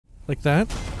Like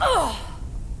that.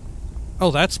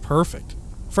 Oh, that's perfect.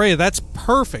 Freya, that's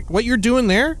perfect. What you're doing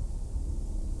there?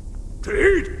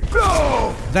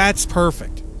 Go! That's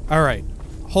perfect. Alright.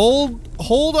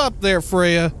 Hold up there,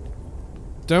 Freya.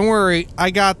 Don't worry,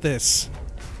 I got this.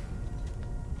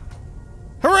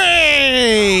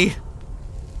 Hooray!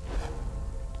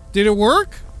 Did it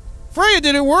work? Freya,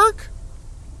 did it work?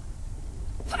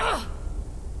 I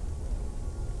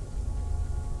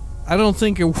don't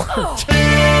think it worked.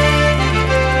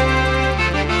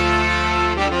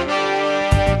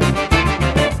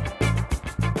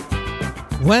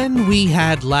 When we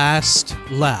had last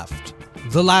left,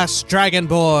 the last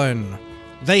Dragonborn,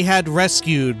 they had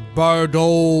rescued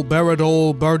Bardoul,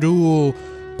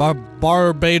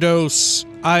 Barbados,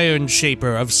 Iron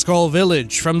Shaper of Skull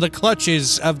Village from the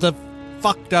clutches of the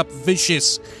fucked up,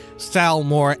 vicious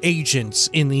Thalmor agents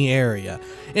in the area.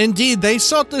 Indeed, they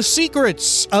sought the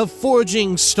secrets of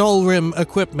forging Stalrim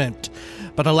equipment.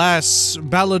 But alas,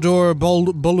 Baldur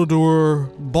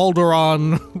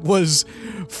Balduron was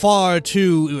far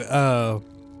too,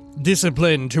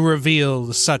 disciplined to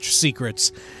reveal such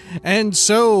secrets. And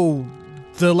so,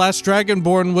 the last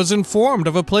Dragonborn was informed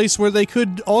of a place where they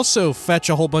could also fetch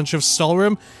a whole bunch of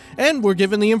Stalrim, and were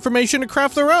given the information to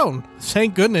craft their own.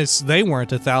 Thank goodness they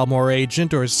weren't a Thalmor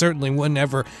agent, or certainly wouldn't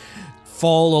ever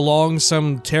fall along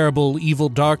some terrible, evil,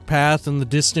 dark path in the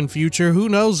distant future. Who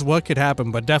knows what could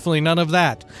happen, but definitely none of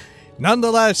that.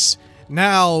 Nonetheless,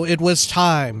 now it was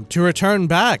time to return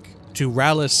back to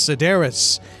Ralis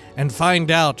Sedarys and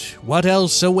find out what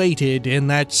else awaited in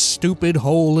that stupid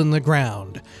hole in the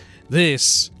ground.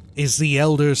 This is the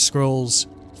Elder Scrolls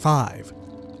V,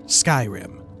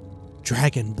 Skyrim,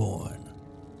 Dragonborn.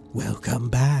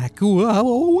 Welcome back.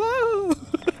 Whoa, whoa.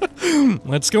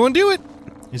 Let's go and do it.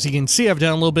 As you can see, I've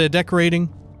done a little bit of decorating,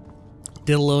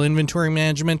 did a little inventory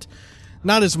management.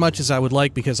 Not as much as I would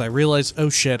like because I realized, oh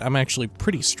shit, I'm actually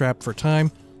pretty strapped for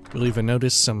time. You'll even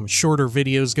notice some shorter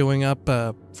videos going up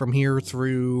from here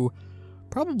through,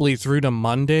 probably through to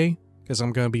Monday, because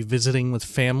I'm going to be visiting with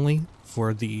family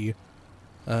for the,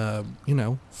 you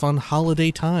know, fun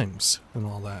holiday times and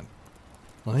all that.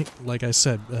 Like I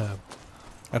said,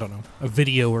 I don't know, a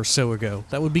video or so ago,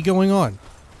 that would be going on.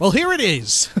 Well, here it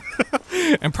is!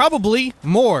 And probably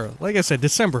more. Like I said,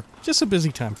 December. Just a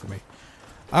busy time for me.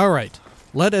 Alright,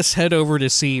 let us head over to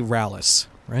see Ralis,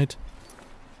 right?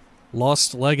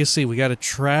 Lost Legacy, we got it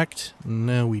tracked.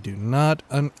 No, we do not.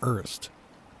 Unearthed.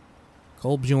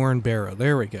 Kolbjorn Barrow,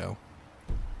 there we go.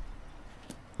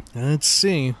 Let's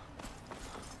see.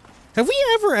 Have we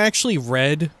ever actually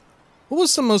read... What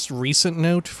was the most recent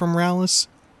note from Ralis?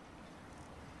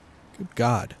 Good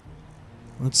God.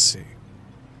 Let's see.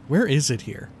 Where is it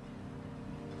here?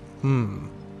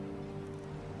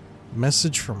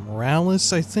 Message from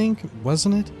Ralis, I think?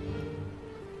 Wasn't it?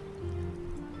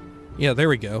 Yeah, there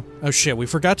we go. Oh shit, we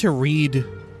forgot to read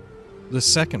the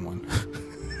second one.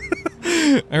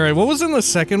 Alright, what was in the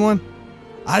second one?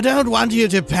 I don't want you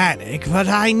to panic, but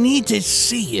I need to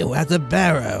see you at the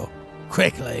Barrow.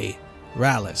 Quickly,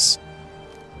 Ralis.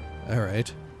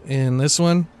 Alright. In this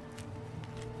one?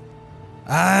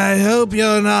 I hope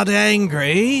you're not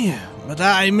angry, but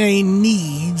I may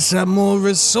need some more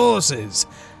resources.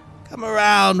 Come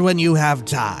around when you have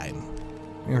time.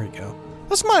 There we go.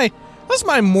 How's my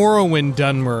Morrowind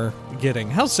Dunmer getting?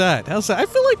 How's that? I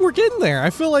feel like we're getting there.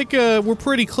 I feel like we're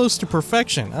pretty close to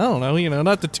perfection. I don't know, you know,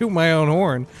 not to toot my own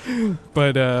horn,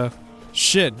 but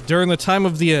shit, during the time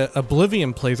of the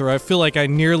Oblivion playthrough, I feel like I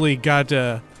nearly got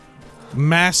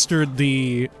mastered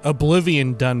the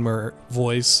Oblivion Dunmer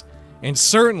voice. And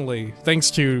certainly, thanks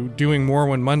to doing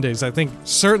Morrowind Mondays, I think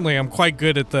certainly I'm quite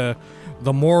good at the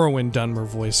Morrowind Dunmer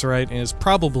voice, right? And it's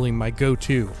probably my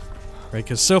go-to, right?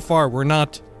 Because so far we're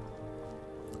not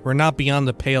beyond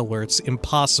the pale where it's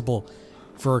impossible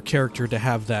for a character to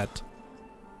have that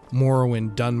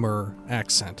Morrowind Dunmer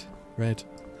accent, right?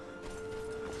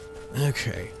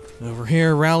 Okay, over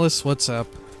here, Ralis, what's up?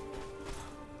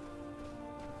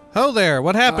 Ho there,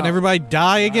 what happened? Everybody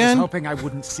die again? I was hoping I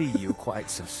wouldn't see you quite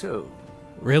so soon.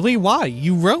 Really? Why?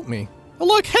 You wrote me. Oh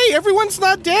look, hey, everyone's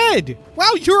not dead!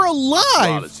 Wow, you're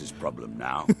alive! Ralis' problem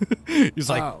now. He's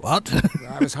like, what?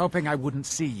 I was hoping I wouldn't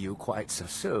see you quite so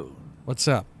soon. What's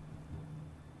up?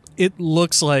 It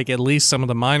looks like at least some of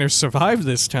the miners survived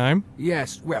this time.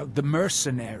 Yes, well, the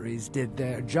mercenaries did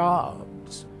their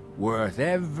jobs. Worth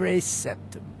every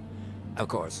septim. Of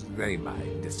course, they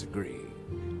might disagree.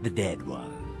 The dead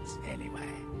ones. Anyway.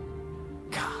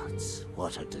 Gods,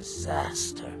 what a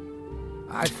disaster.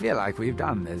 I feel like we've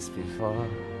done this before,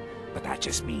 but that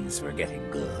just means we're getting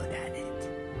good at it.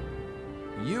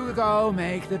 You go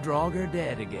make the Draugr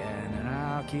dead again, and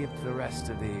I'll keep the rest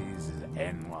of these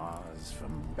Enwas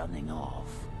from running off.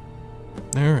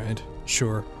 Alright,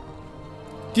 sure.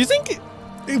 Do you think...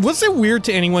 Was it weird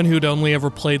to anyone who'd only ever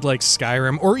played, like,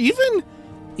 Skyrim, or even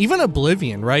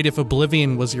Oblivion, right? If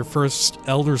Oblivion was your first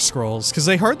Elder Scrolls, because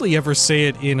they hardly ever say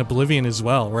it in Oblivion as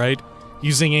well, right?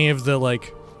 Using any of the,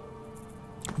 like,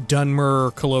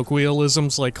 Dunmer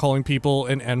colloquialisms, like calling people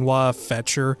an Enwa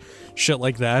fetcher, shit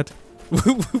like that.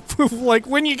 Like,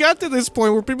 when you got to this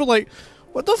point where people are like,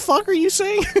 what the fuck are you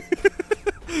saying?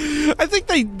 I think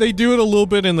they do it a little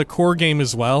bit in the core game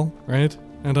as well, right?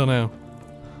 I don't know.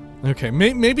 Okay,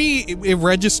 maybe it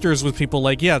registers with people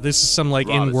like, yeah, this is some, like,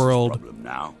 in-world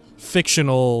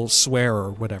fictional swear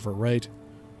or whatever, right?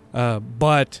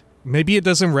 But maybe it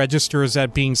doesn't register as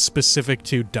that being specific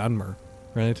to Dunmer,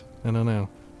 right? I don't know.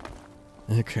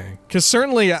 Okay. Because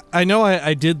certainly, I know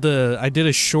I did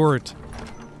a short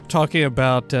talking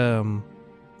about, oh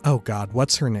god,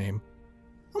 what's her name?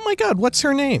 Oh my god, what's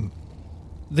her name?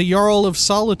 The Jarl of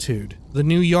Solitude. The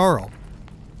new Jarl.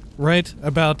 Right?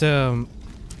 About,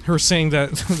 her saying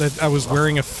that I was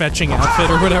wearing a fetching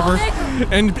outfit or whatever,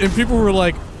 and people were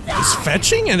like, "Is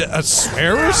fetching a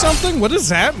swear or something? What does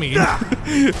that mean?"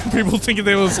 People thinking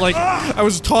they was like I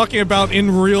was talking about in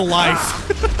real life.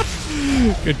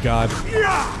 Good God! All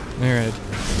right,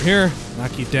 over here,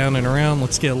 knock you down and around.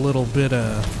 Let's get a little bit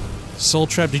of soul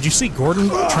trap. Did you see Gordon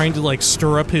trying to like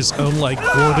stir up his own like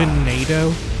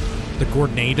Gordonado? The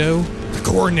Gordnado? The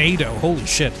Gornado! Holy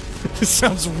shit! This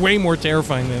sounds way more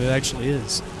terrifying than it actually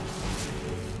is.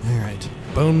 Alright,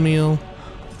 bone meal.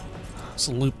 Let's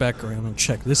loop back around and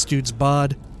check this dude's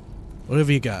bod. What have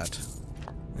you got?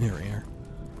 There we are.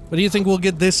 What do you think we'll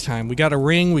get this time? We got a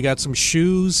ring, we got some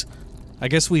shoes. I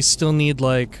guess we still need,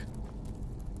 like,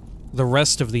 the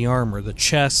rest of the armor. The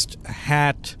chest, a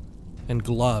hat, and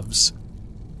gloves.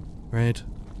 Right?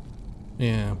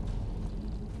 Yeah.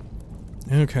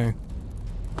 Okay.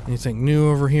 Anything new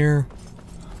over here?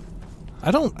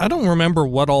 I don't remember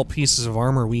what all pieces of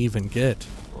armor we even get.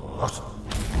 Oh,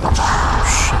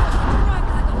 shit.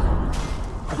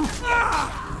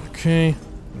 Okay,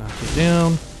 knock you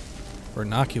down. Or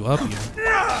knock you up,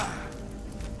 yeah.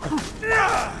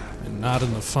 And not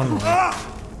in the fun way.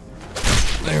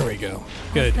 There we go.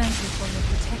 Good. Thank you for your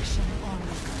protection,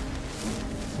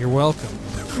 You're welcome.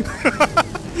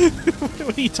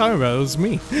 What are you talking about? It was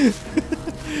me.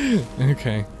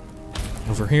 Okay.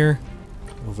 Over here.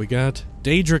 What have we got?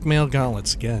 Daedric Mail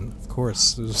Gauntlets again. Of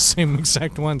course, they're the same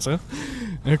exact ones, huh?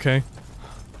 Okay.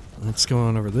 Let's go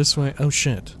on over this way. Oh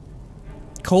shit.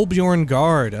 Kolbjorn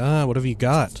Guard. Ah, what have you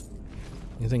got?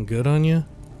 Anything good on you? A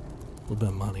little bit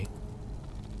of money.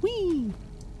 Whee!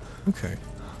 Okay.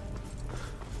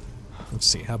 Let's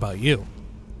see, how about you?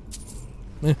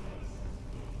 Eh.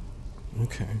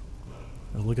 Okay.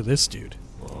 Now look at this dude.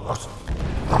 Where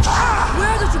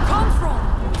did you come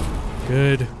from?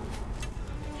 Good.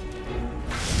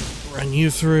 Run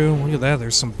you through. Look at that,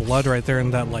 there's some blood right there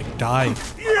in that, like, dye.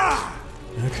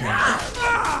 Okay.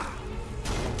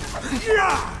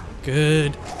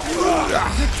 Good.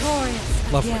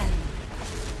 Victorious. Lovely. Again.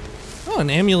 Oh, an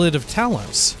Amulet of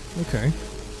Talos. Okay.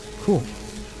 Cool.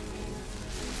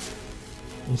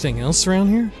 Anything else around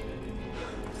here?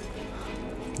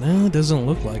 No, it doesn't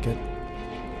look like it.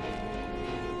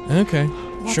 Okay,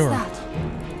 What's sure. that?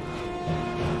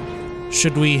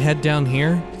 Should we head down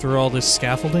here through all this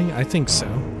scaffolding? I think so.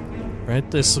 Right?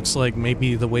 This looks like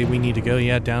maybe the way we need to go.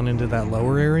 Yeah, down into that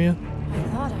lower area? I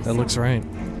thought I That saw looks it. right.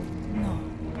 No,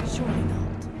 surely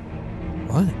not.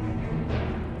 What?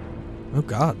 Oh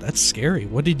god, that's scary.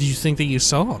 What did you think that you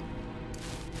saw?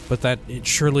 But that it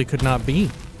surely could not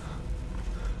be.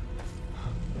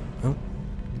 Oh,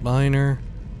 miner.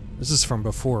 This is from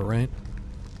before, right?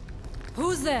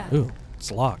 Who's there? Ooh,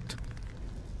 it's locked.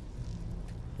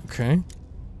 Okay.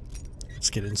 Let's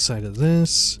get inside of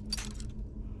this.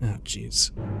 Oh,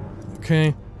 jeez.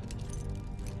 Okay.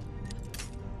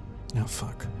 Oh,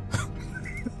 fuck.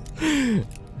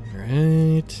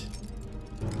 Alright.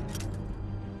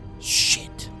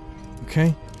 Shit.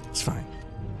 Okay, it's fine.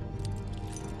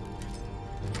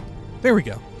 There we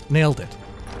go. Nailed it.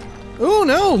 Oh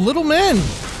no, little men!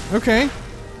 Okay.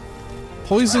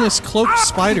 Poisonous cloaked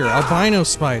spider, albino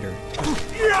spider.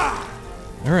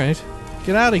 Alright.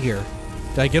 Get out of here.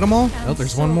 Did I get them all? Oh,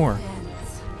 there's one more.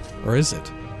 Or is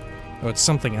it? Oh, it's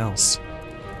something else.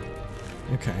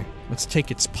 Okay, let's take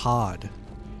its pod.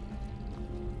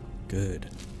 Good.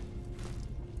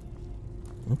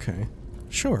 Okay,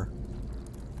 sure.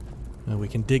 Now we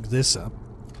can dig this up.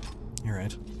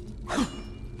 Alright.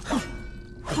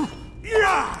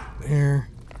 There.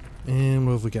 And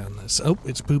what have we got in this? Oh,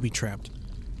 it's booby trapped.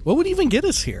 What would even get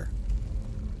us here?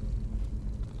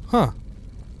 Huh.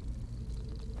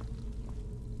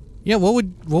 Yeah, what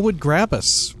would grab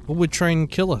us? What would try and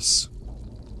kill us?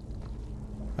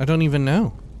 I don't even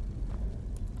know.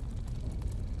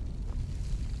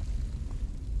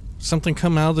 Something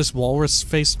come out of this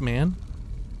walrus-faced man?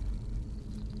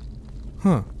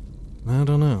 Huh. I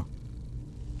don't know.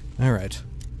 Alright.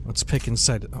 Let's pick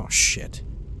inside it. Oh, shit.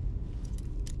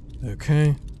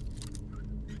 Okay.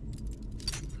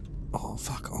 Oh,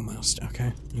 fuck, almost.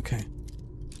 Okay, okay.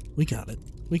 We got it.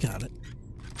 We got it.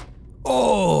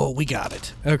 Oh, we got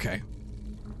it. Okay.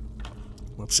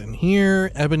 What's in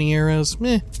here? Ebony arrows.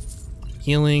 Meh.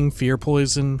 Healing, fear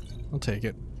poison. I'll take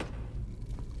it.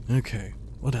 Okay.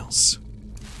 What else?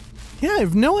 Yeah, I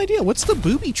have no idea. What's the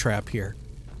booby trap here?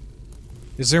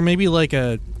 Is there maybe like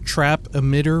a trap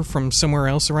emitter from somewhere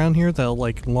else around here that'll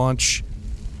like launch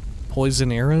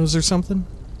poison arrows or something?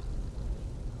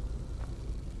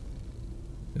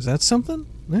 Is that something?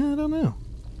 I don't know.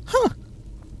 Huh.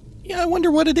 Yeah, I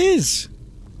wonder what it is.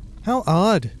 How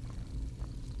odd.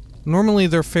 Normally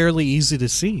they're fairly easy to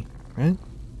see, right?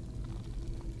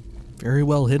 Very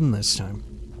well hidden this time.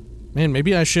 Man,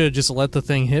 maybe I should have just let the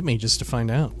thing hit me just to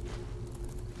find out.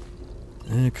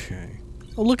 Okay.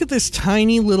 Oh, look at this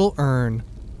tiny little urn.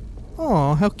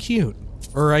 Aw, how cute.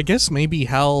 Or I guess maybe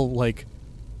how, like,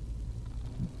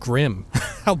 grim.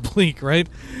 How bleak, right?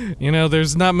 You know,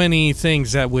 there's not many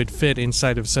things that would fit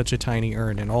inside of such a tiny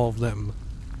urn, and all of them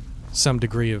some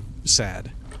degree of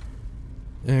sad.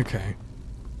 Okay.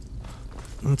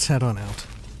 Let's head on out.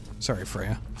 Sorry,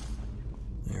 Freya.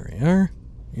 There we are.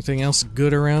 Anything else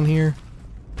good around here?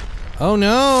 Oh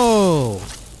no!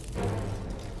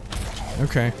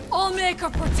 Okay.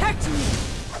 Allmaker, protect me!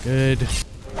 Good.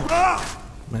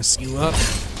 Mess you up.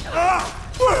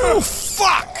 Oh,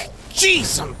 fuck!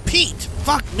 Jeez, I'm Pete!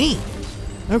 Fuck me!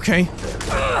 Okay.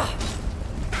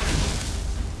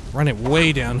 Run it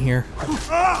way down here.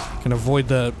 Can avoid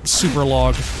the super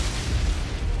log.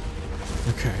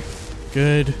 Okay.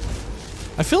 Good.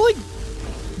 I feel like...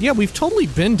 yeah, we've totally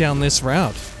been down this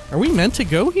route. Are we meant to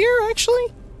go here,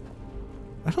 actually?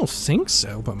 I don't think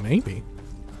so, but maybe.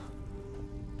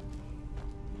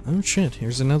 Oh shit,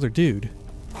 here's another dude.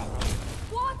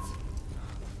 What?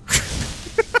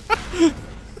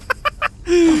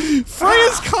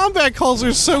 Freya's combat calls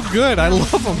are so good, I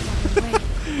love them.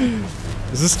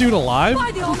 Is this dude alive?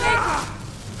 By the Allmaker!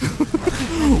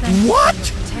 What?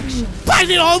 Protection. By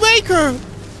the Allmaker!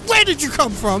 Where did you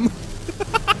come from?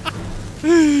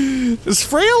 Does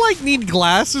Freya, like, need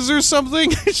glasses or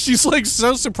something? She's, like,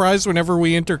 so surprised whenever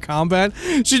we enter combat.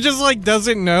 She just, like,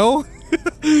 doesn't know.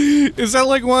 Is that,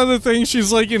 like, one of the things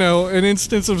she's, like, you know, an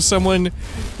instance of someone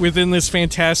within this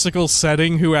fantastical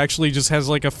setting who actually just has,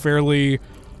 like, a fairly,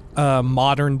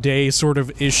 modern day sort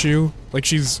of issue? Like,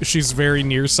 she's very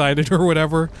nearsighted or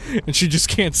whatever, and she just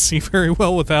can't see very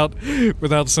well without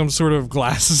some sort of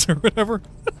glasses or whatever.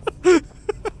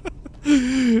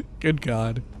 Good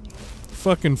God.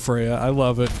 Fucking Freya, I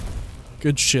love it.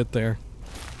 Good shit there.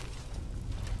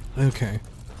 Okay.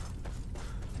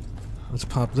 Let's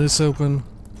pop this open.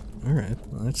 Alright,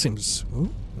 well, that seems...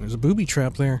 ooh, there's a booby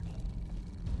trap there.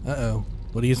 Uh-oh.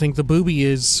 What do you think the booby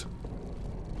is?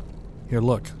 Here,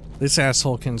 look. This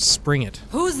asshole can spring it.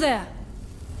 Who's there?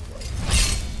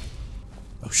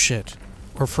 Oh, shit.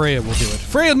 Or Freya will do it.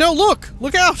 Freya, no, look!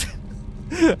 Look out!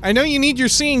 I know you need your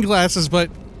seeing glasses,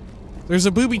 but... there's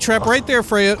a booby trap right there,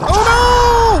 Freya.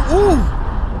 Oh, no! Ooh!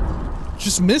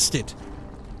 Just missed it.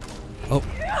 Oh.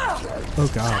 Oh,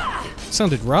 God.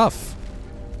 Sounded rough.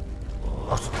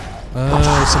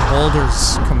 Some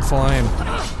boulders come flying.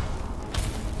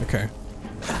 Okay.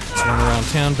 Let's run around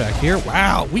town back here.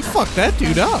 Wow, we fucked that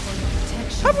dude up.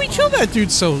 How'd we kill that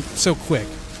dude so quick?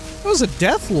 That was a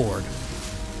Death Lord.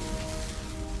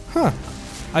 Huh.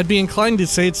 I'd be inclined to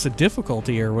say it's the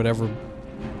difficulty or whatever,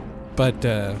 but,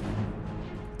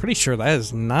 pretty sure that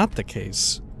is not the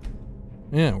case.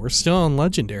 Yeah, we're still on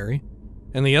Legendary.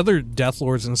 And the other Death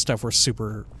Lords and stuff were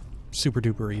super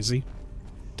duper easy.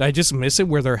 Did I just miss it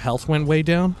where their health went way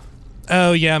down?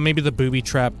 Oh yeah, maybe the booby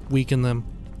trap weakened them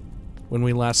when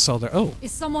we last saw their— oh.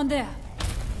 Is someone there?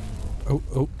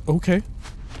 Oh, okay.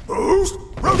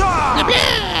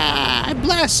 I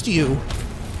blast you!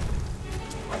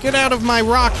 Get out of my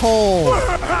rock hole!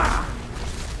 There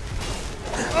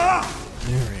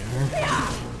we are.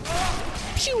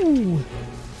 Pew!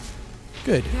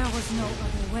 Good. There was no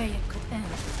other way it could end.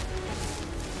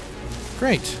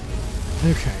 Great.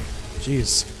 Okay.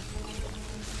 Jeez.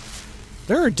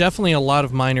 There are definitely a lot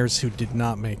of miners who did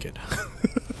not make it.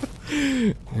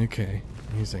 Okay.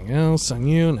 Anything else on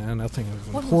you? No, nothing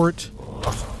of import.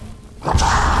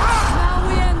 Now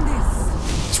we end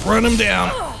this. Let's run him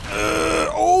down.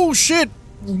 Oh Oh shit!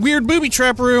 Weird booby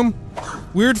trap room.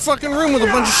 Weird fucking room with a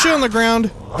bunch of shit on the ground.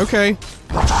 Okay.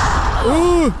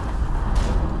 Ooh.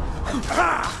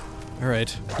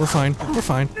 Alright, we're fine. We're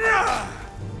fine.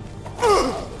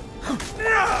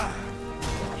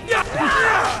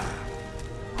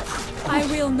 I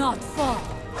will not fall.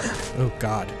 Oh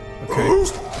god. Okay.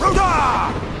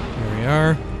 Here we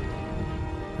are.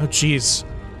 Oh jeez.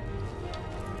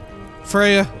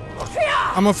 Freya.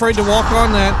 I'm afraid to walk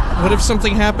on that. What if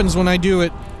something happens when I do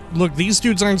it? Look, these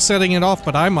dudes aren't setting it off,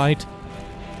 but I might.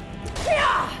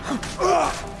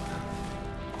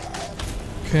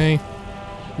 Okay.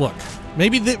 Look.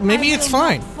 Maybe it's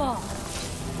fine.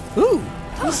 Ooh.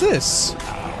 What's this?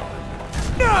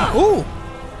 Ooh.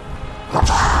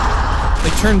 They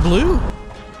turn blue.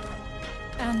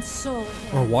 And so.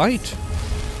 Or white.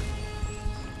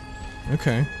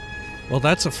 Okay. Well,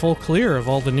 that's a full clear of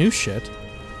all the new shit.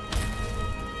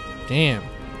 Damn.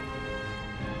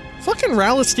 Fucking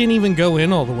Ralis didn't even go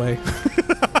in all the way.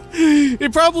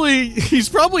 He's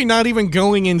probably not even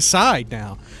going inside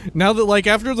now. Now that, like,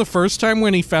 after the first time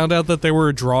when he found out that there were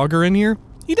a Draugr in here,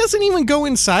 he doesn't even go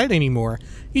inside anymore.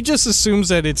 He just assumes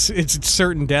that it's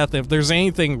certain death. If there's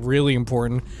anything really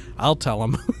important, I'll tell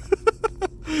him.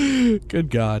 Good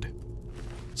God.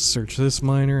 Search this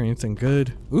miner, anything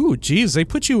good? Ooh, geez, they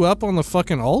put you up on the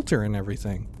fucking altar and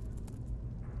everything.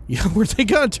 Yeah, were they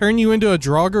gonna turn you into a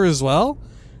Draugr as well?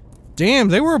 Damn,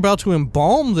 they were about to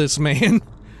embalm this man.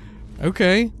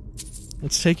 Okay.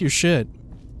 Let's take your shit.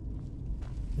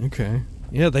 Okay.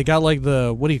 Yeah, they got like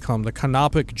the, what do you call them? The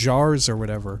canopic jars or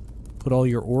whatever. Put all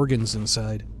your organs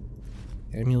inside.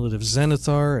 Amulet of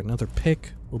Zenithar, another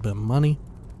pick, a little bit of money.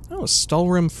 Oh, a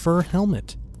Stalrim fur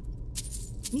helmet.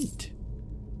 Neat.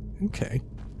 Okay.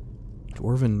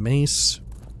 Dwarven mace.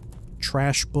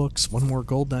 Trash books, one more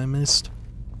gold I missed.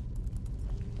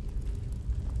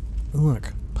 Oh,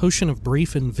 look. Potion of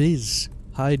Brief and Viz.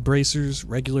 Hide bracers,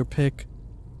 regular pick.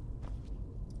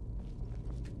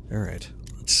 Alright,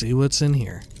 let's see what's in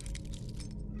here.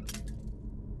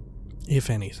 If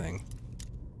anything.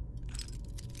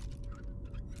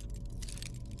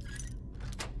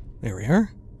 There we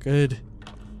are. Good.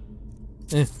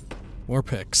 More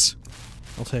picks.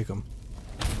 I'll take them.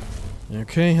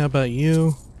 Okay, how about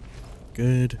you?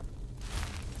 Good.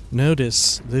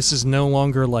 Notice, this is no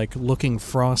longer, like, looking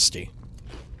frosty.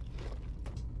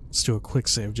 Let's do a quick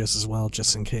save just as well,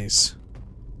 just in case.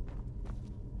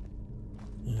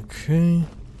 Okay.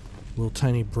 Little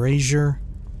tiny brazier.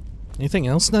 Anything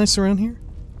else nice around here?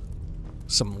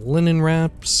 Some linen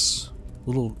wraps.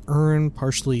 Little urn,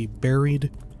 partially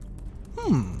buried.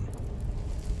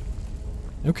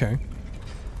 Okay.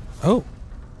 Oh.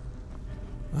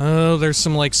 Oh, there's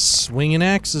some, like, swinging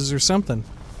axes or something.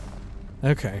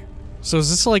 Okay. So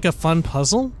is this like a fun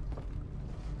puzzle?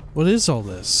 What is all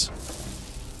this?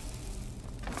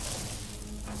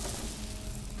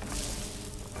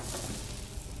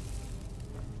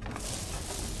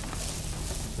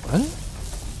 What?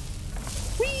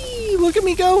 Whee! Look at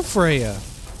me go, Freya!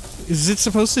 Is it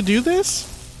supposed to do this?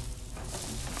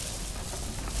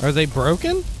 Are they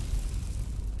broken?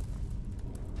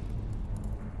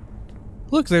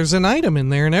 Look, there's an item in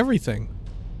there and everything.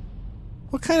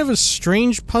 What kind of a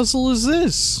strange puzzle is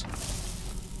this?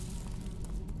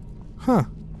 Huh.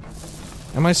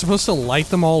 Am I supposed to light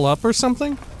them all up or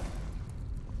something?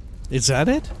 Is that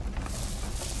it?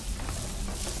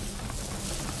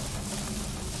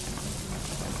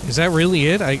 Is that really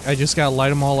it? I just gotta light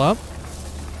them all up?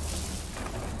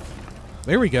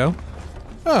 There we go.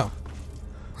 Oh.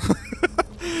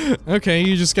 Okay,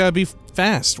 you just gotta be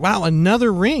fast. Wow,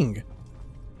 another ring!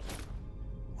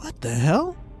 What the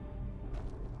hell?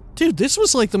 Dude, this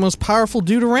was like the most powerful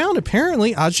dude around,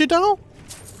 apparently. Ajidal?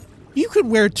 You could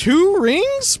wear 2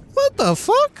 rings? What the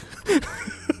fuck?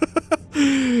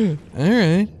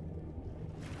 Alright.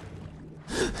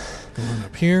 Go on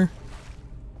up here.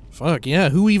 Fuck, yeah,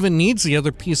 who even needs the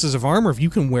other pieces of armor if you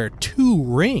can wear 2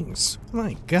 rings?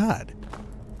 My god.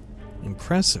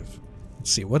 Impressive.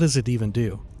 Let's see, what does it even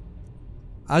do?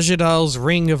 Ajidal's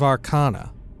Ring of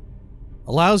Arcana.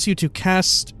 Allows you to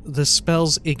cast the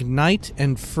spells Ignite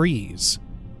and Freeze.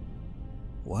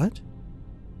 What?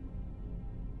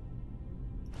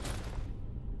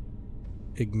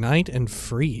 Ignite and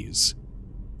Freeze.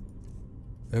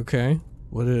 Okay.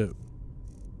 What do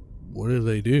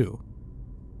they do?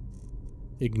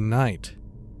 Ignite.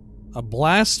 A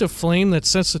blast of flame that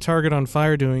sets the target on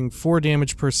fire, doing 4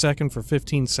 damage per second for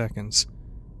 15 seconds.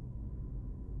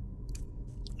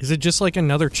 Is it just like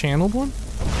another channeled one?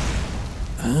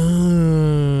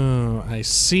 Oh, I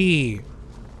see.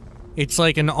 It's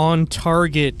like an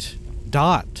on-target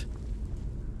dot.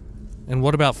 And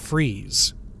what about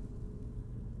freeze?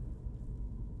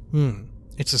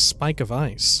 It's a spike of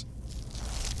ice.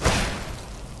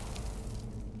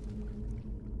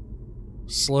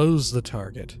 Slows the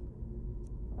target.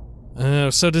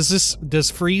 So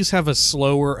does freeze have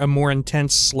a more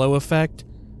intense slow effect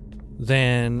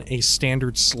than a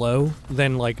standard slow?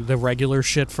 Than, like, the regular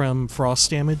shit from frost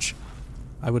damage?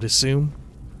 I would assume.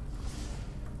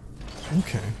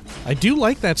 Okay. I do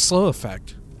like that slow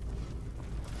effect.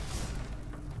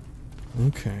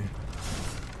 Okay.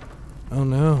 Oh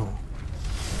no.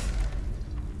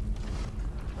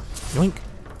 Yoink.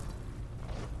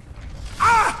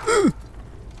 Ah!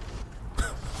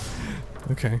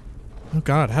 Okay. Oh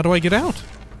god, how do I get out?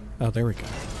 Oh, there we go.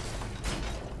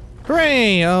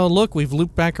 Hooray! Oh, look, we've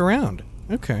looped back around.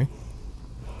 Okay.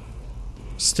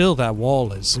 Still, that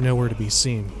wall is nowhere to be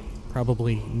seen.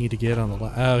 Probably need to get on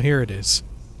the oh, here it is.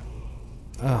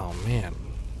 Oh, man.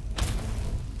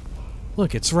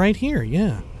 Look, it's right here,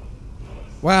 yeah.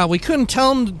 Wow, we couldn't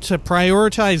tell him to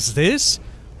prioritize this?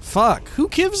 Fuck, who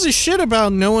gives a shit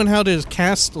about knowing how to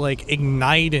cast, like,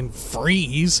 ignite and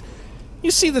freeze?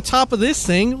 You see the top of this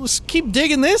thing, let's keep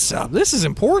digging this up. This is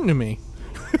important to me.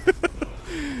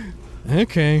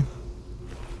 Okay.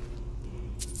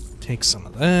 Take some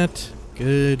of that.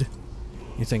 Good.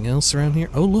 Anything else around here?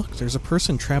 Oh, look, there's a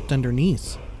person trapped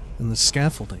underneath in the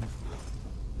scaffolding.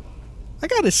 I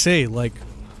gotta say, like,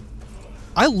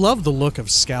 I love the look of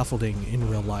scaffolding in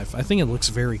real life. I think it looks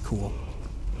very cool.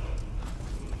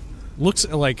 Looks,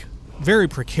 like, very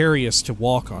precarious to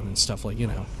walk on and stuff, like, you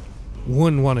know.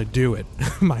 Wouldn't want to do it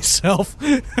myself.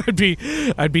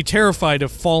 I'd be terrified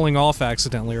of falling off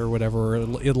accidentally or whatever,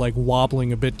 or it like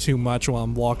wobbling a bit too much while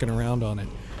I'm walking around on it.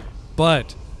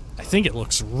 But I think it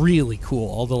looks really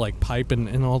cool. All the like pipe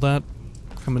and all that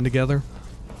coming together.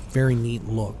 Very neat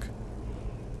look.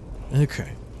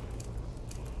 Okay.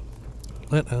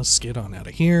 Let us get on out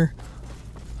of here.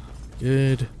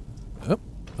 Good. Up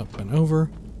and over.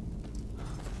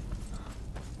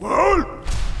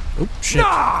 Oh, shit.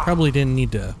 Probably didn't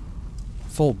need to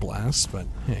full blast, but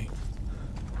hey.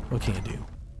 What can you do?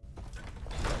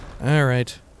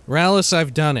 Alright. Ralis,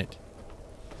 I've done it.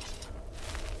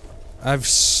 I've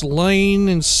slain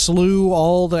and slew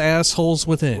all the assholes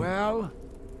within. Well?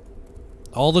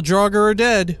 All the Draugr are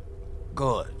dead.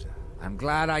 Good. I'm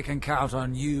glad I can count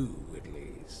on you, at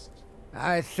least.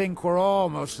 I think we're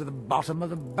almost to the bottom of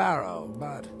the barrow,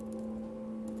 but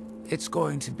it's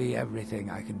going to be everything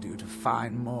I can do to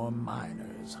find more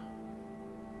miners.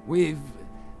 We've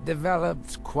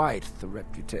developed quite the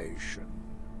reputation.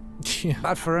 Yeah.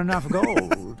 But for enough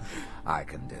gold, I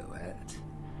can do it.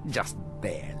 Just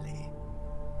barely.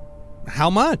 How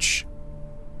much?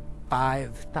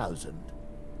 5,000.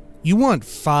 You want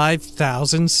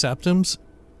 5,000 septims?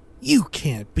 You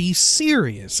can't be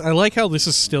serious. I like how this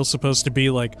is still supposed to be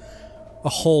like a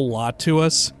whole lot to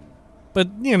us. But,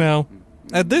 you know,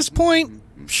 at this point,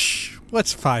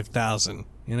 what's 5,000,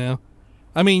 you know?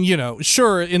 I mean, you know,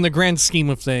 sure, in the grand scheme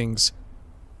of things,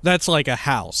 that's like a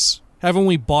house. Haven't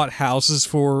we bought houses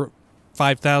for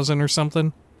 5,000 or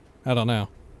something? I don't know.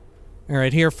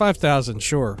 Alright, here, 5,000,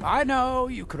 sure. I know,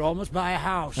 you could almost buy a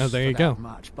house oh, there you for go. that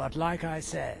much, but like I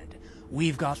said,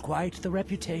 we've got quite the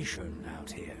reputation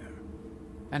out here.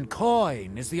 And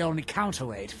coin is the only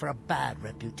counterweight for a bad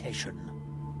reputation.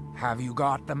 Have you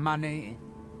got the money?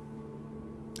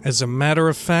 As a matter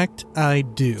of fact, I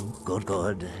do. Good,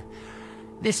 good.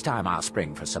 This time I'll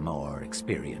spring for some more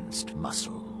experienced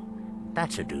muscle.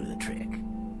 That should do the trick.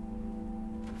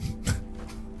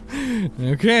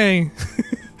 Okay.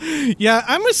 Yeah,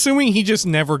 I'm assuming he just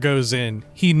never goes in.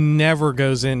 He never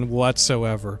goes in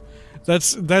whatsoever.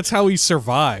 That's how he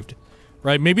survived.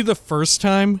 Right? Maybe the first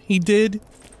time he did,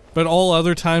 but all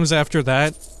other times after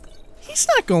that, he's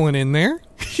not going in there.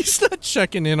 He's not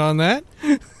checking in on that.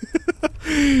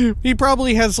 He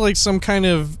probably has like some kind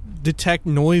of detect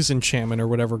noise enchantment or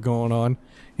whatever going on.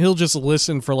 He'll just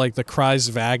listen for like the cries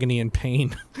of agony and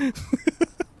pain.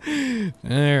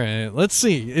 Alright, let's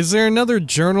see. Is there another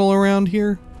journal around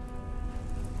here?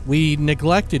 We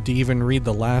neglected to even read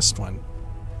the last one.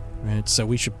 Right, so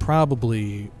we should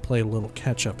probably play a little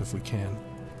catch-up if we can.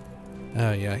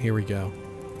 Oh yeah, here we go.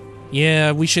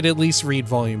 Yeah, we should at least read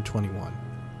volume 21.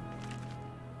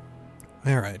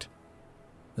 Alright.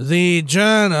 The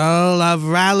Journal of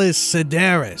Ralis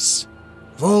Sedarys,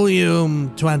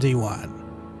 volume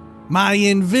 21. My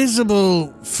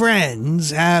invisible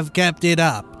friends have kept it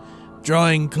up,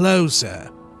 drawing closer.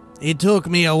 It took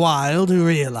me a while to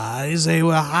realize they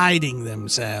were hiding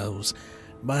themselves,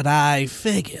 but I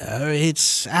figure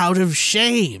it's out of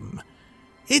shame.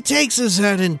 It takes a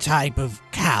certain type of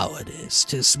cowardice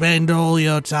to spend all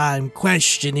your time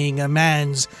questioning a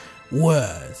man's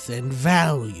worth and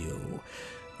value.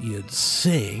 You'd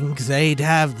think they'd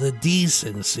have the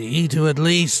decency to at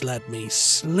least let me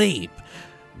sleep,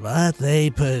 but they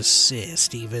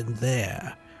persist even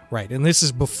there. Right, and this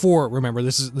is before, remember,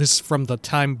 this is from the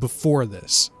time before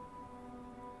this.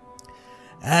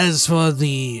 As for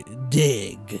the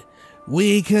dig,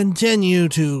 we continue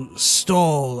to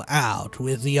stall out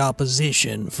with the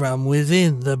opposition from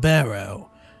within the Barrow.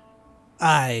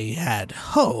 I had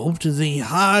hoped the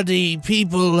hardy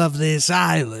people of this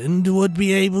island would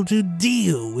be able to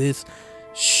deal with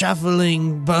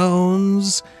shuffling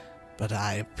bones, but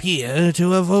I appear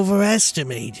to have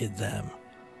overestimated them.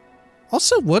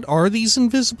 Also, what are these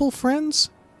invisible friends?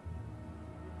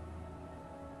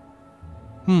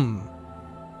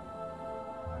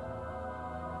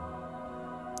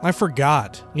 I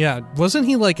forgot. Yeah, wasn't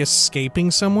he, like,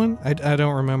 escaping someone? I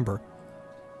don't remember.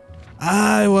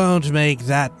 I won't make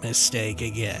that mistake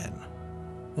again.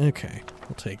 Okay,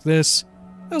 we'll take this.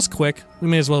 That was quick. We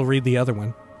may as well read the other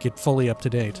one. Get fully up to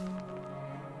date.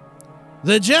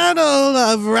 The Journal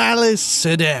of Ralis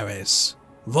Sedarys,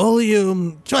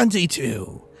 Volume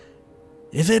 22.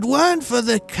 If it weren't for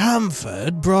the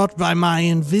comfort brought by my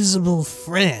invisible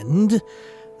friend,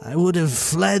 I would have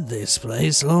fled this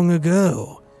place long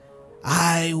ago.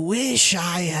 I wish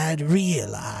I had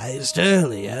realized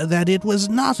earlier that it was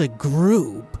not a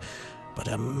group, but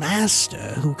a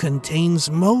master who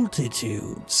contains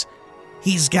multitudes.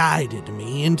 He's guided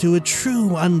me into a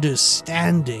true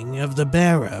understanding of the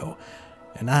Barrow,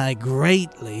 and I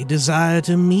greatly desire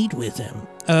to meet with him.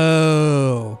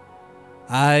 Oh,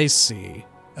 I see.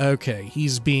 Okay,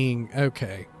 he's being...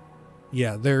 okay.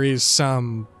 Yeah, there is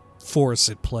some force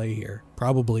at play here.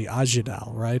 Probably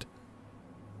Cyrodiil, right?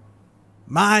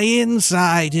 My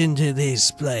insight into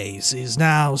this place is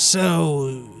now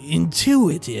so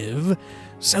intuitive,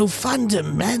 so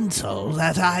fundamental,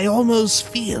 that I almost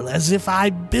feel as if I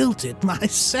built it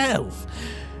myself.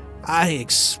 I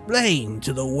explained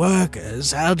to the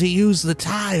workers how to use the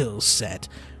tile set,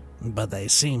 but they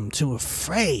seem too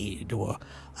afraid or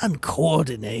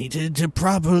uncoordinated to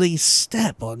properly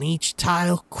step on each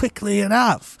tile quickly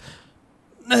enough.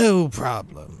 No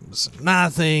problems,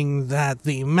 nothing that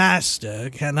the master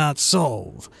cannot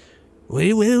solve.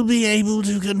 We will be able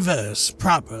to converse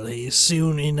properly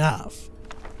soon enough.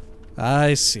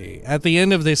 I see. At the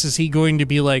end of this, is he going to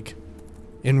be, like,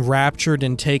 enraptured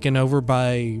and taken over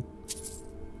by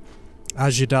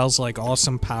Cyrodiil's, like,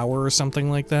 awesome power or something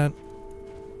like that?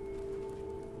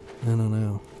 I don't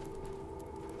know.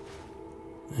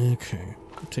 Okay,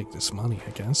 I'll take this money, I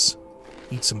guess.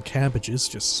 Eat some cabbages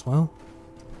just as well.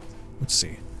 Let's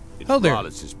see. It's oh, there.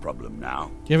 Ralis' problem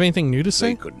now. Do you have anything new to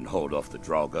say? They couldn't hold off the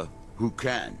Draugr. Who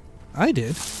can? I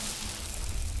did.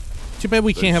 Too bad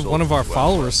we can't have one of our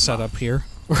followers set up here.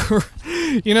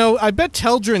 You know, I bet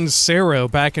Teldrin's Sero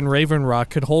back in Raven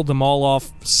Rock could hold them all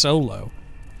off solo.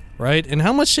 Right? And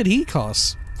how much did he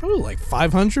cost? Probably like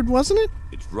 500, wasn't it?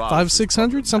 It's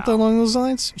 500-600, something along those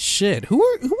lines? Shit,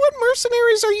 what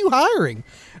mercenaries are you hiring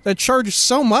that charge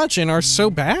so much and are so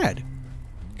bad?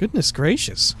 Goodness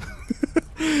gracious.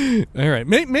 Alright,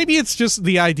 maybe it's just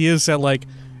the idea is that, like,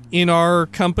 in our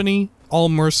company, all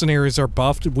mercenaries are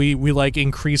buffed. We like,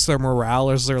 increase their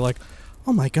morale as they're like,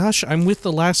 oh my gosh, I'm with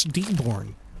the last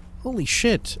D-Born. Holy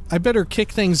shit, I better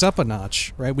kick things up a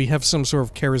notch, right? We have some sort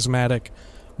of charismatic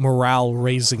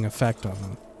morale-raising effect on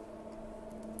them.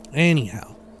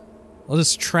 Anyhow, let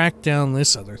us track down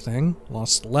this other thing,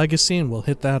 Lost Legacy, and we'll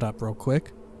hit that up real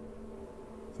quick.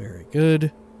 Very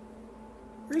good.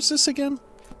 Where's this again?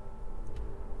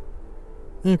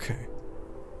 Okay.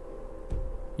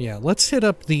 Yeah, let's hit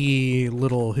up the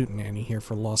little hootenanny here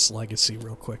for Lost Legacy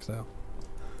real quick, though.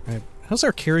 Alright, how's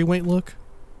our carry weight look?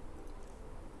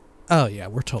 Oh yeah,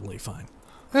 we're totally fine.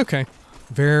 Okay,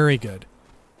 very good.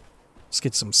 Let's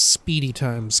get some speedy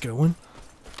times going.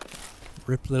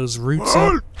 Rip those roots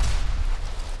up.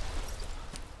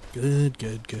 Good,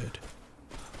 good, good.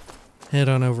 Head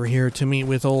on over here to meet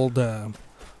with old, I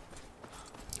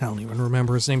don't even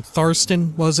remember his name.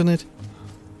 Tharstan, wasn't it?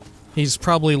 He's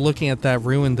probably looking at that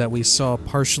ruin that we saw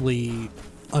partially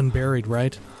unburied,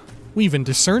 right? We even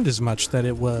discerned as much that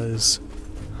it was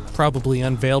probably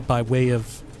unveiled by way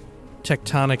of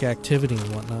tectonic activity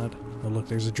and whatnot. Oh look,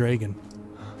 there's a dragon.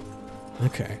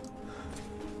 Okay.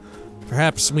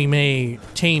 Perhaps we may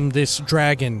tame this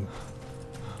dragon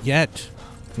yet.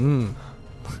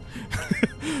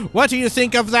 What do you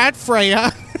think of that,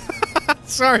 Freya?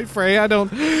 Sorry, Freya, I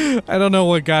don't know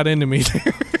what got into me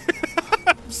there.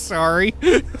 I'm sorry.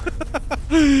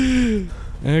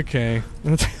 Okay.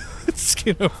 Let's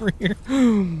get over here.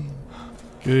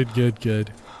 Good, good,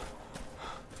 good.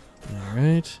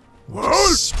 Alright.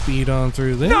 Speed on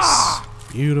through this.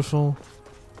 Beautiful.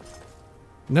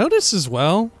 Notice as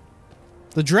well,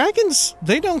 the dragons,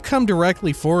 they don't come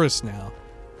directly for us now.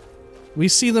 We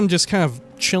see them just kind of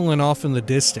chilling off in the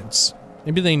distance.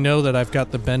 Maybe they know that I've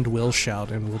got the Bend Will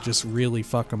shout and we'll just really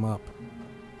fuck them up.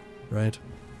 Right?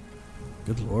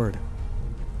 Good lord.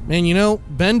 Man, you know,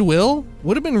 Bend Will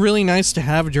would have been really nice to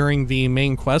have during the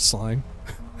main quest line.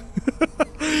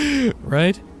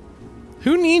 Right?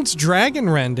 Who needs Dragon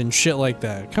Rend and shit like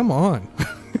that? Come on.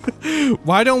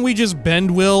 Why don't we just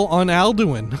Bend Will on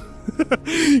Alduin?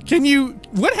 Can you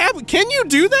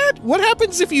do that? What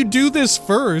happens if you do this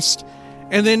first,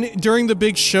 and then during the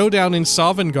big showdown in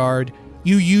Sovngarde,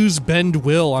 you use Bend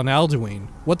Will on Alduin?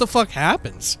 What the fuck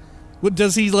happens? What,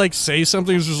 does he, like, say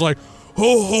something that's just like,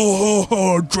 ho ho ho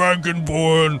ho,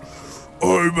 Dragonborn,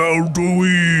 I'm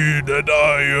Alduin, and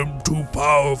I am too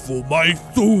powerful, my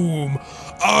Thum,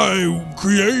 I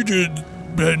created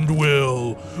Bend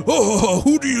Will. Oh,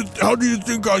 how do you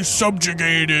think I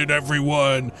subjugated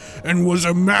everyone and was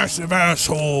a massive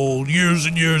asshole years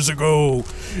and years ago?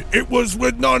 It was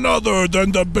with none other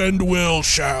than the Bend Will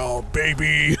shout,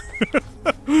 baby.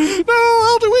 No,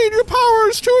 Alduin, your power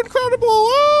is too incredible.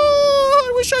 Oh,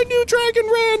 I wish I knew Dragon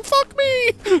Ran. Fuck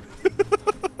me.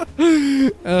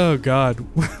 Oh God.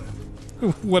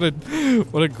 What a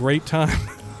great time.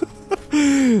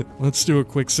 Let's do a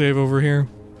quick save over here.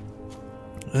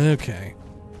 Okay.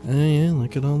 Oh yeah,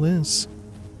 look at all this.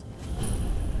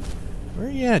 Where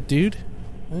are you at, dude?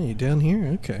 Oh, you down here?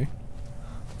 Okay.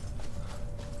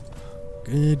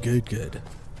 Good, good, good.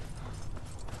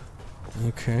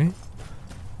 Okay.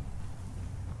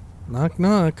 Knock,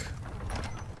 knock.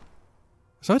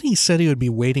 I thought he said he would be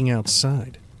waiting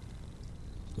outside.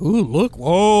 Ooh, look.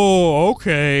 Whoa,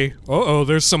 okay. Uh-oh,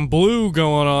 there's some blue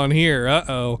going on here.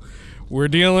 Uh-oh. We're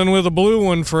dealing with a blue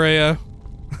one, Freya.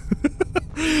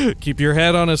 Keep your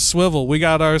head on a swivel. We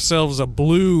got ourselves a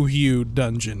blue-hued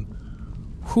dungeon.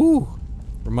 Whew.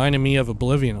 Reminded me of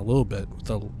Oblivion a little bit. With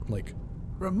the, like...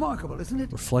 Remarkable, isn't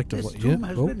it? Reflective this light. tomb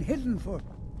has been hidden for,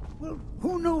 well,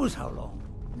 who knows how long.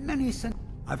 Many centuries.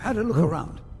 I've had a look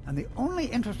around, and the only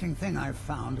interesting thing I've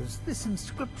found is this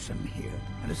inscription here,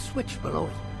 and a switch below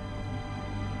it.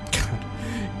 God.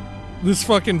 This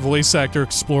fucking voice actor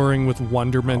exploring with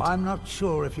wonderment. Oh, I'm not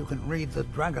sure if you can read the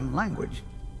dragon language,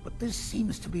 but this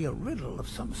seems to be a riddle of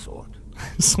some sort.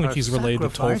 It's like he's related to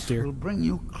Tolfdir. Will bring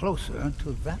you closer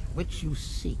to that which you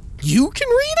seek. You can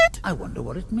read it? I wonder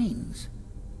what it means.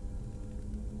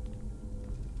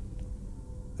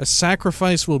 A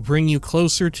sacrifice will bring you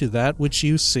closer to that which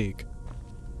you seek.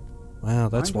 Wow,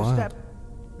 that's wild. Step.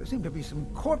 There seem to be some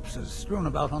corpses strewn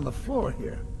about on the floor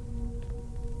here.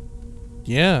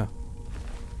 Yeah.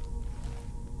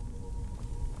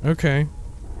 Okay.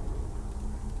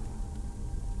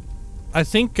 I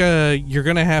think you're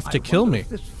gonna have to kill me. If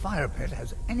this fire pit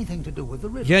has anything to do with the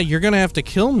riddle. Yeah, you're gonna have to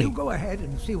kill me. You go ahead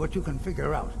and see what you can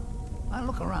figure out. I'll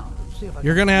look around and see if I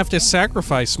You're gonna have to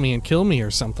sacrifice me and kill me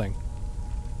or something.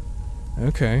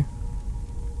 Okay.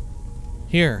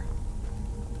 Here.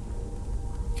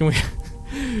 Can we...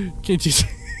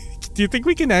 do you think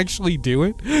we can actually do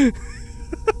it?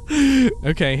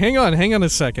 Okay, hang on a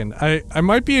second. I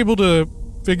might be able to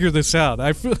figure this out.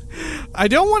 I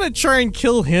don't want to try and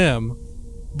kill him,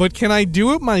 but can I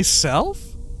do it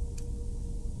myself?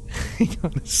 Hang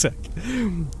on a sec.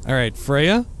 Alright,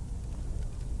 Freya?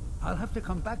 I'll have to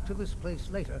come back to this place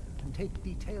later and take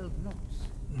detailed notes.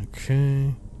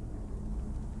 Okay.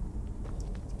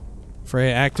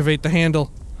 Freya, activate the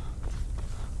handle.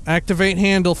 Activate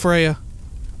handle, Freya.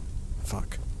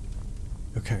 Fuck.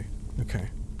 Okay, okay.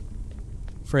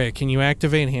 Freya, can you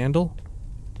activate handle?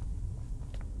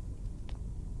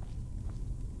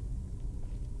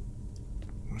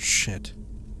 Oh, shit.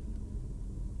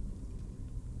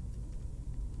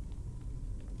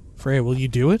 Freya, will you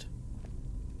do it?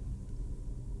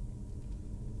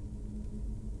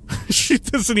 She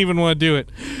doesn't even want to do it.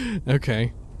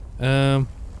 Okay.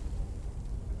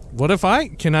 What if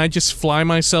can I just fly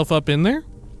myself up in there?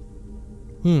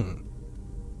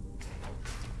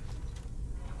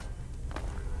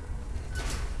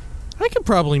 I could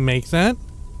probably make that.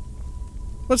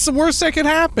 What's the worst that could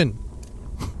happen?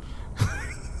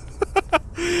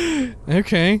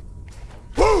 Okay.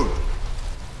 Woo!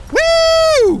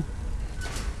 Woo!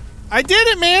 I did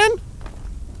it, man!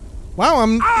 Wow,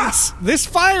 this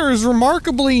fire is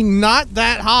remarkably not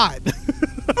that hot.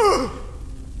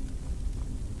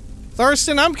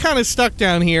 Tharstan, I'm kind of stuck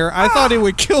down here. I thought it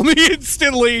would kill me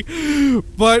instantly,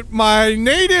 but my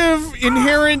native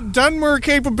inherent Dunmer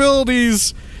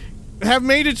capabilities have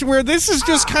made it to where this is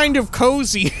just kind of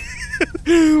cozy.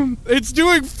 It's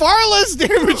doing far less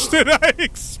damage than I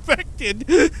expected.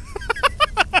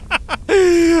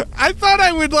 I thought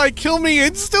I would, like, kill me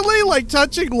instantly, like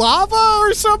touching lava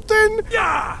or something.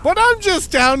 Yeah. But I'm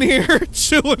just down here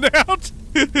chilling out.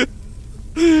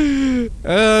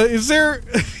 Is there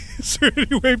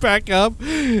any way back up?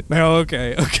 No,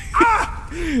 okay.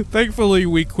 Thankfully,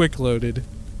 we quick loaded.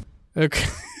 Okay.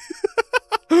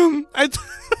 I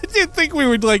didn't think we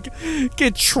would, like,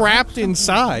 get trapped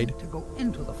inside. To go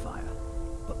into the fire,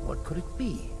 but what could it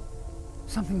be?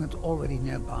 Something that's already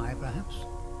nearby, perhaps?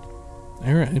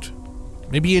 All right.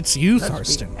 Maybe it's you,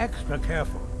 Let's Tharstan. be extra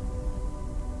careful.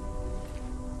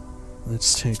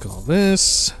 Let's take all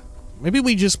this. Maybe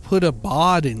we just put a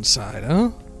bod inside,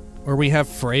 huh? Or we have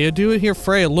Freya do it? Here,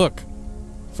 Freya, look.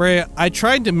 Freya, I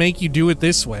tried to make you do it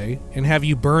this way and have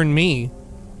you burn me.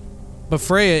 But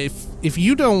Freya, if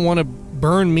you don't want to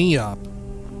burn me up,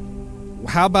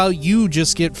 how about you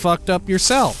just get fucked up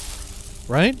yourself?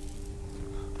 Right?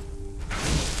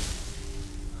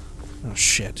 Oh,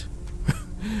 shit.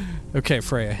 Okay,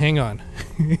 Freya, hang on.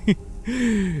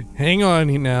 Hang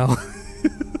on now.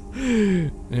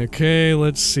 Okay,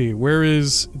 let's see. Where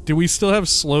is... Do we still have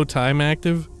slow time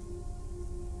active?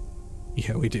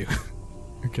 Yeah, we do.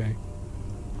 Okay.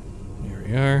 Here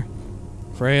we are.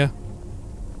 Freya.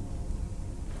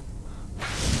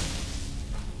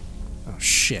 Oh,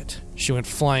 shit. She went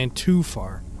flying too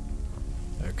far.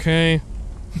 Okay.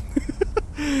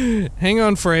 Hang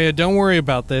on, Freya. Don't worry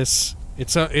about this.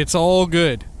 It's all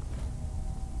good.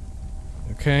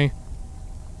 Okay.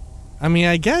 I mean,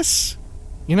 I guess...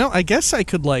 You know, I guess I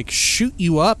could, like, shoot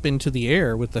you up into the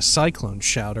air with the cyclone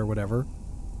shout or whatever.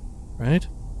 Right?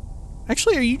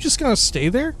 Actually, are you just gonna stay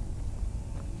there?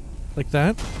 Like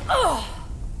that?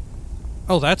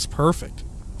 Oh, that's perfect.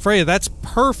 Freya, that's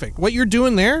perfect. What you're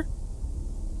doing there?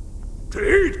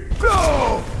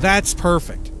 Go! That's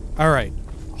perfect. Alright.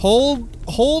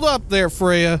 Hold up there,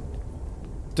 Freya.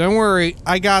 Don't worry,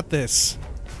 I got this.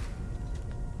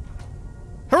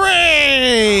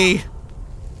 Hooray!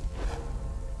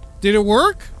 Did it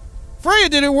work? Freya,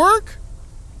 did it work?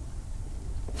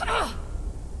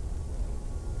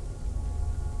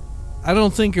 I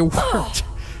don't think it worked.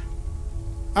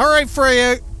 Alright,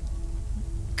 Freya.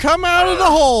 Come out of the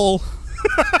hole.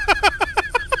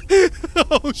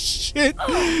 Oh, shit.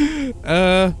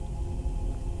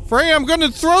 Freya, I'm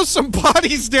gonna throw some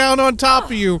bodies down on top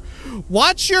of you.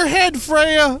 Watch your head,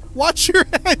 Freya. Watch your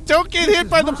head. Don't get hit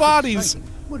by the bodies.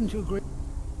 Wouldn't you agree?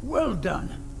 Well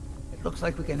done. It looks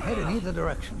like we can head in either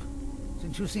direction.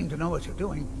 Since you seem to know what you're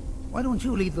doing, why don't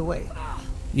you lead the way?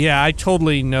 Yeah, I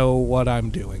totally know what I'm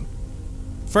doing.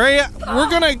 Freya,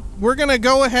 we're gonna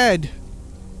go ahead.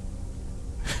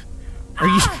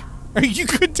 Are you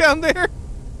good down there?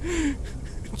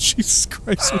 Jesus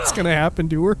Christ, what's gonna happen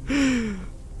to her?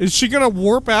 Is she gonna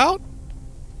warp out?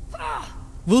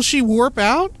 Will she warp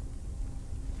out?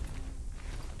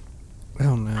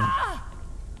 Oh no.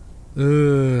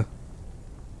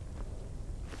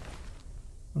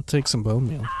 I'll take some bone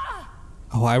meal.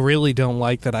 Oh, I really don't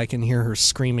like that I can hear her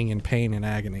screaming in pain and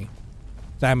agony.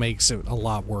 That makes it a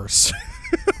lot worse.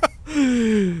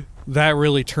 That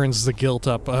really turns the guilt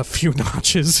up a few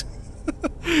notches.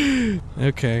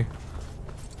 Okay.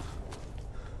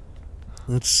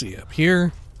 Let's see up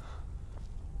here.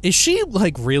 Is she,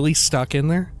 like, really stuck in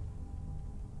there?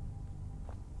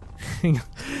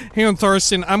 Hang on,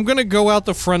 Tharstan. I'm gonna go out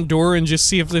the front door and just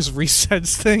see if this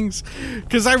resets things.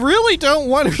 Because I really don't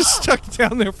want her stuck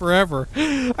down there forever.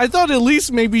 I thought at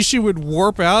least maybe she would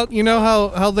warp out. You know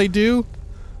how they do?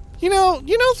 You know,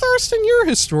 Tharstan, you're a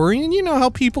historian. You know how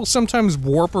people sometimes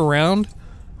warp around?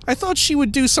 I thought she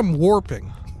would do some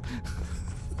warping.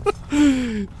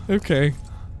 Okay.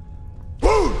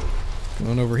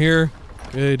 Going over here.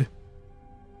 Good.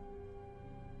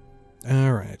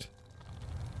 Alright.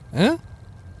 Huh?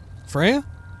 Freya?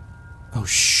 Oh,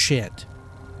 shit.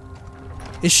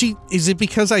 Is it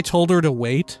because I told her to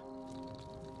wait?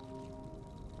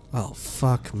 Oh,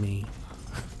 fuck me.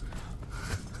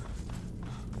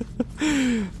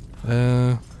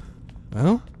 Well?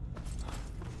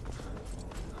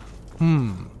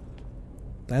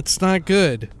 That's not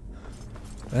good.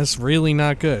 That's really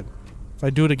not good. If I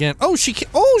do it again... Oh,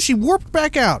 she warped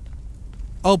back out!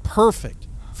 Oh, perfect.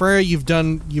 Freya, you've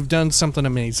done something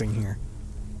amazing here.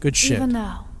 Good shit. Even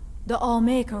now, the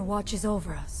All-Maker watches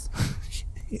over us.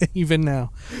 Even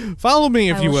now. Follow me,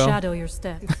 if you will. I will shadow your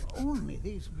steps. If only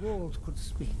these walls could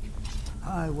speak.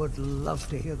 I would love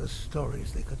to hear the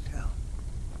stories they could tell.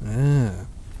 Ah.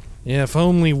 Yeah, if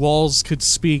only walls could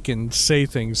speak and say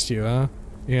things to you, huh?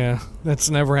 Yeah, that's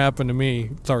never happened to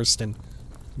me, Tharstan.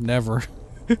 Never.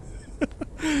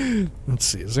 Let's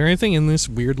see, is there anything in this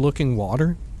weird-looking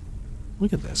water?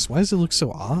 Look at this. Why does it look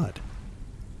so odd?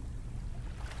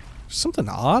 There's something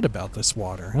odd about this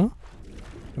water, huh?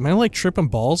 Am I, like, tripping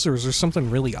balls, or is there something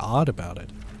really odd about it?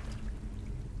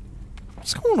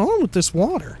 What's going on with this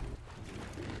water?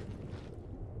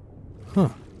 Huh.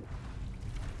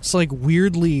 It's, like,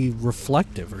 weirdly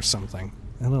reflective or something.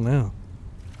 I don't know.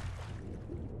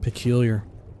 Peculiar.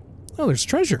 Oh, there's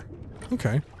treasure.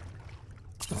 Okay.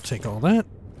 I'll take all that.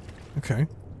 Okay.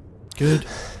 Good.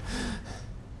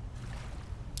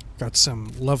 Got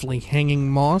some lovely hanging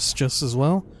moss just as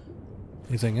well.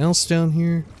 Anything else down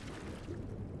here?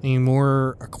 Any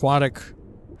more aquatic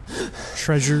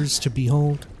treasures to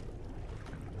behold?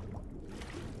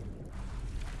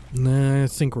 Nah, I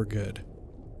think we're good.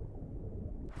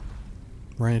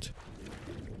 Right?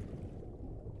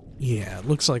 Yeah, it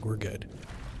looks like we're good.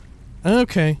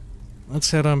 Okay.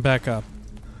 Let's head on back up.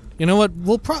 You know what?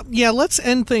 Let's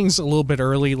end things a little bit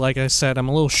early. Like I said, I'm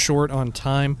a little short on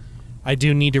time. I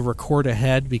do need to record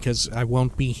ahead because I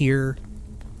won't be here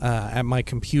at my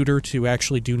computer to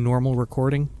actually do normal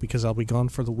recording because I'll be gone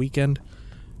for the weekend.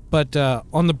 But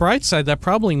on the bright side, that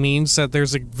probably means that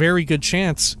there's a very good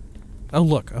chance... Oh,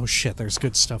 look. Oh, shit. There's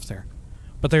good stuff there.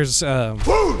 But there's...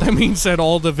 that means that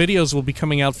all the videos will be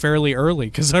coming out fairly early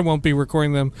because I won't be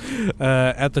recording them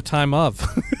at the time of.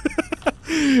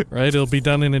 Right? It'll be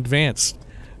done in advance.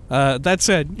 That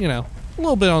said, you know, a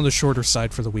little bit on the shorter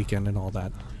side for the weekend and all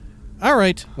that.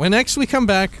 Alright, when next we come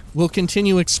back, we'll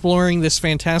continue exploring this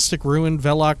fantastic ruin,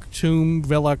 Vahlok Tomb,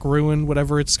 Vahlok Ruin,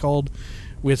 whatever it's called,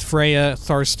 with Freya,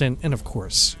 Tharstan, and of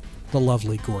course, the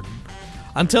lovely Gordon.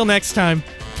 Until next time,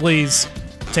 please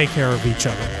take care of each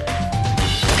other.